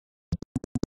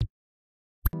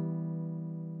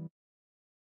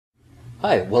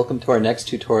Hi, welcome to our next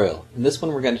tutorial. In this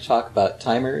one we're going to talk about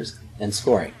timers and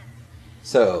scoring.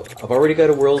 So, I've already got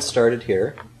a world started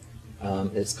here.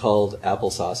 It's called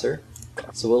Apple Saucer.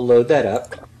 So we'll load that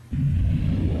up.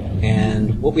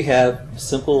 And what we have,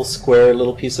 simple square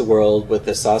little piece of world with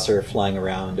the saucer flying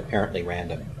around, apparently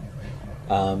random.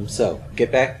 So,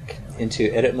 get back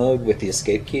into edit mode with the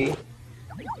escape key.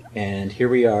 And here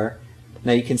we are.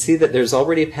 Now you can see that there's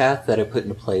already a path that I put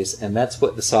into place, and that's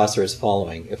what the saucer is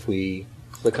following. If we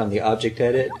click on the object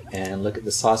edit and look at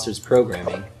the saucer's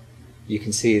programming, you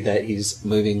can see that he's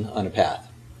moving on a path,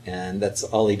 and that's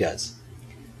all he does.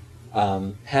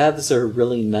 Paths are a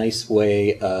really nice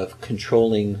way of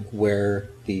controlling where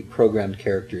the programmed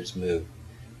characters move.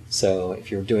 So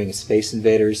if you're doing a Space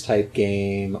Invaders type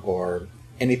game or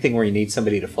anything where you need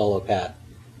somebody to follow a path,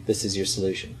 this is your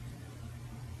solution.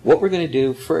 What we're going to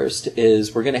do first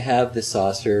is we're going to have the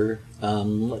saucer,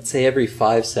 let's say every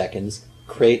 5 seconds,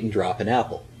 create and drop an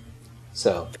apple.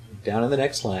 So down on the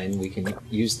next line we can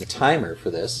use the timer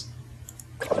for this,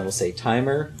 and we'll say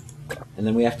timer, and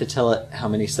then we have to tell it how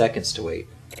many seconds to wait.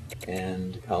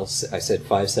 And I said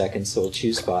 5 seconds, so we'll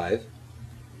choose 5.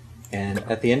 And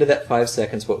at the end of that 5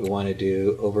 seconds, what we want to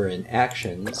do over in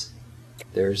actions,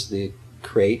 there's the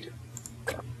create,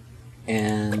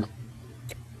 and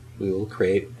we will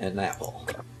create an apple.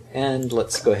 And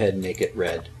let's go ahead and make it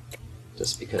red,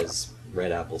 just because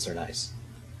red apples are nice.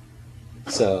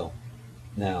 So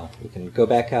now we can go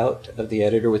back out of the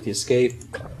editor with the escape,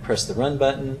 press the run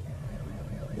button,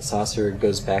 the saucer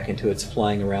goes back into its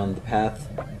flying around the path,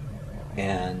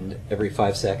 and every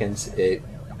 5 seconds it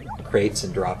creates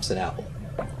and drops an apple.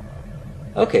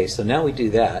 Okay, so now we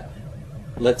do that.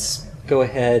 Let's go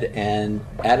ahead and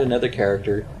add another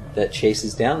character that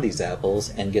chases down these apples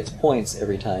and gets points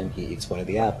every time he eats one of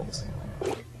the apples.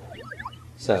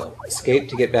 So, escape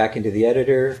to get back into the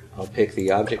editor. I'll pick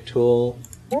the object tool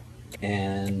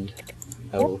and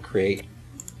I will create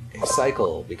a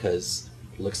cycle because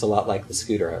it looks a lot like the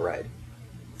scooter I ride.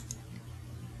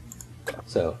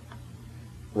 So,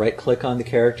 right click on the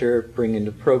character, bring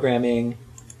into programming.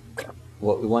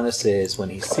 What we want to say is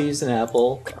when he sees an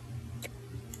apple,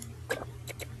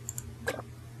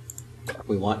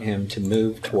 we want him to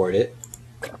move toward it,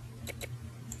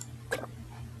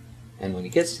 and when he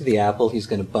gets to the apple he's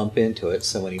going to bump into it,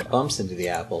 so when he bumps into the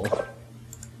apple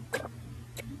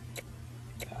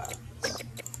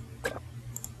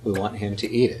we want him to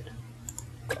eat it.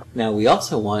 Now we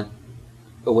also want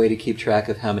a way to keep track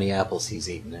of how many apples he's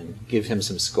eaten and give him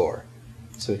some score.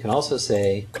 So we can also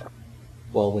say,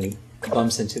 well, when he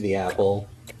bumps into the apple,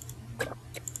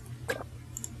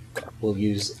 we'll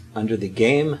use under the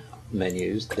game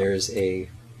menus, there's a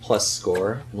plus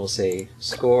score, and we'll say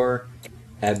score,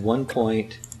 add 1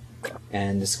 point,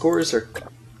 and the scores are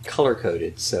color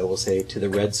coded, so we'll say to the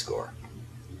red score.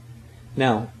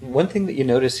 Now, one thing that you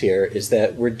notice here is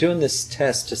that we're doing this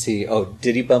test to see, oh,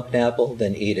 did he bump an apple,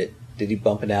 then eat it? Did he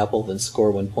bump an apple, then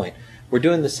score 1 point? We're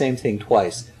doing the same thing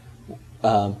twice.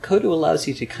 Kodu allows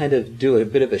you to kind of do a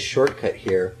bit of a shortcut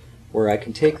here, where I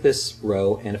can take this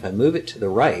row, and if I move it to the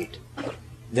right,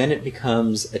 then it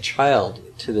becomes a child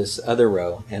to this other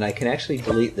row, and I can actually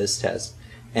delete this test.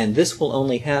 And this will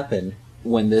only happen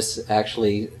when this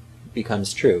actually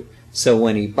becomes true. So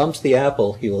when he bumps the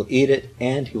apple, he will eat it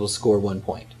and he will score 1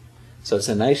 point. So it's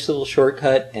a nice little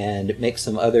shortcut, and it makes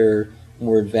some other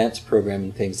more advanced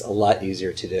programming things a lot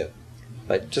easier to do.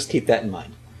 But just keep that in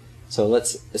mind. So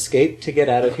let's escape to get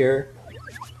out of here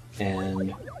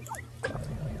and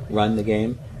run the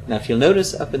game. Now if you'll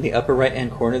notice up in the upper right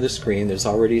hand corner of the screen there's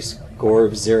already a score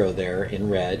of 0 there in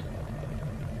red,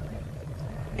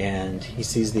 and he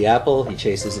sees the apple, he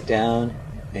chases it down,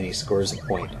 and he scores a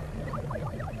point.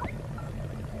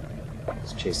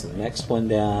 Let's chase the next one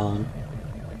down,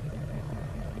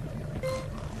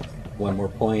 1 more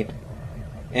point,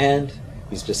 and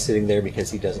he's just sitting there because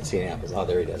he doesn't see any apples. Oh,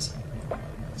 there he does.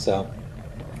 So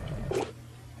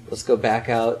let's go back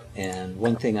out, and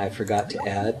one thing I forgot to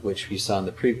add, which we saw in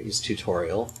the previous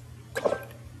tutorial,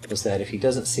 was that if he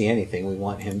doesn't see anything, we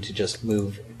want him to just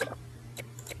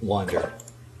wander.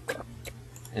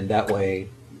 And that way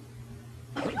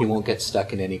he won't get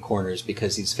stuck in any corners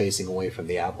because he's facing away from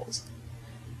the apples.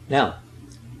 Now,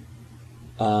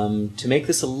 to make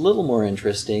this a little more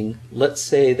interesting, let's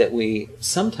say that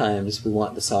sometimes we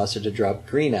want the saucer to drop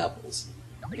green apples.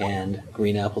 And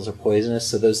green apples are poisonous,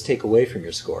 so those take away from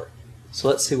your score. So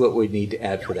let's see what we need to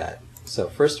add for that. So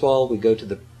first of all, we go to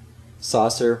the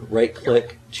saucer, right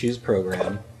click, choose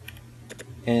program,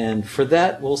 and for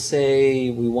that we'll say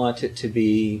we want it to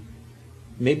be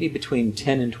maybe between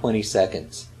 10 and 20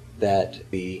 seconds that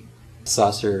the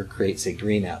saucer creates a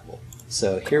green apple.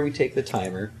 So here we take the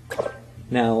timer.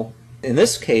 Now, in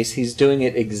this case, he's doing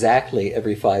it exactly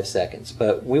every 5 seconds,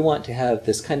 but we want to have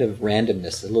this kind of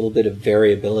randomness, a little bit of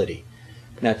variability.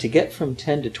 Now, to get from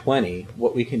 10 to 20,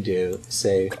 what we can do is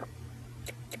say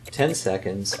 10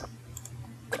 seconds,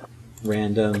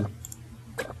 random,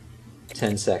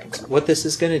 10 seconds. What this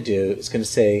is going to do is going to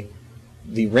say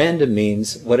the random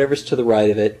means whatever's to the right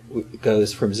of it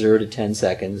goes from 0 to 10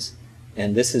 seconds,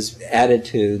 and this is added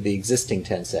to the existing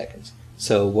 10 seconds.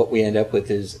 So what we end up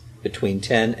with is between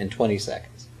 10 and 20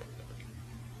 seconds.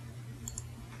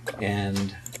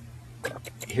 And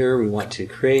here we want to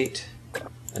create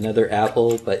another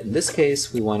apple, but in this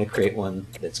case we want to create one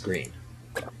that's green.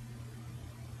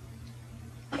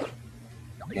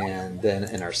 And then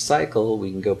in our cycle we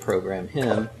can go program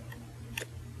him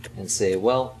and say,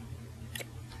 well,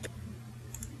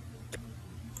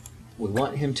 we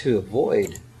want him to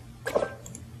avoid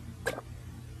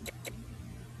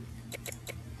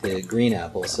the green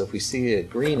apple. So if we see a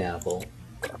green apple,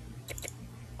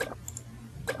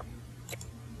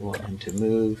 we want him to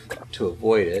move to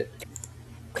avoid it.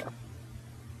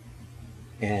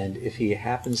 And if he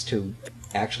happens to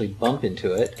actually bump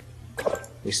into it,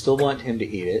 we still want him to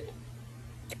eat it.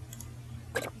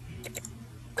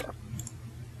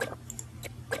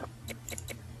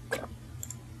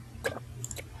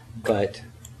 But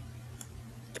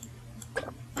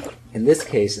in this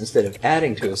case, instead of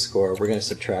adding to a score, we're going to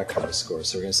subtract from the score.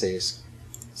 So we're going to say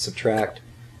subtract,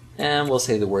 and we'll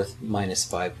say the worth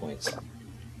 -5 points.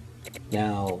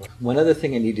 Now, one other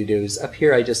thing I need to do is up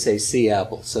here I just say C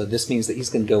apple. So this means that he's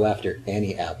going to go after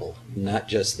any apple, not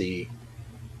just the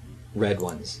red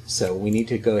ones. So we need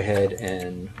to go ahead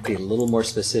and be a little more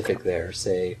specific there.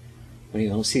 Say when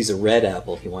he sees a red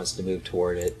apple, he wants to move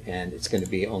toward it, and it's going to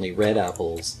be only red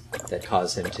apples that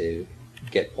cause him to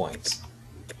get points.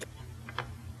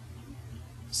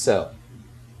 So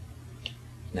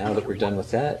now that we're done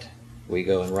with that, we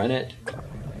go and run it,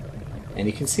 and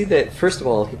you can see that first of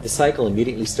all the cycle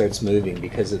immediately starts moving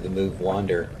because of the move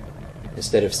wander,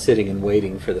 instead of sitting and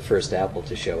waiting for the first apple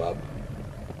to show up.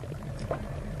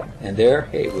 And there,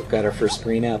 hey, we've got our first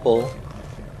green apple.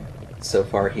 So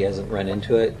far he hasn't run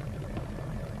into it,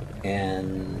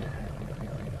 and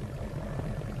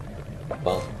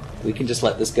well, we can just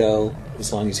let this go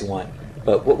as long as you want.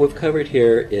 But what we've covered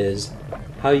here is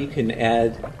how you can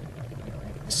add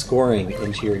scoring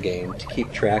into your game to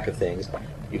keep track of things.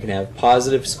 You can have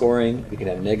positive scoring, you can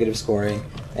have negative scoring,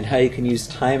 and how you can use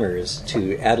timers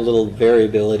to add a little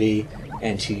variability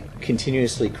and to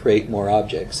continuously create more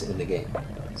objects in the game.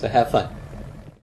 So have fun.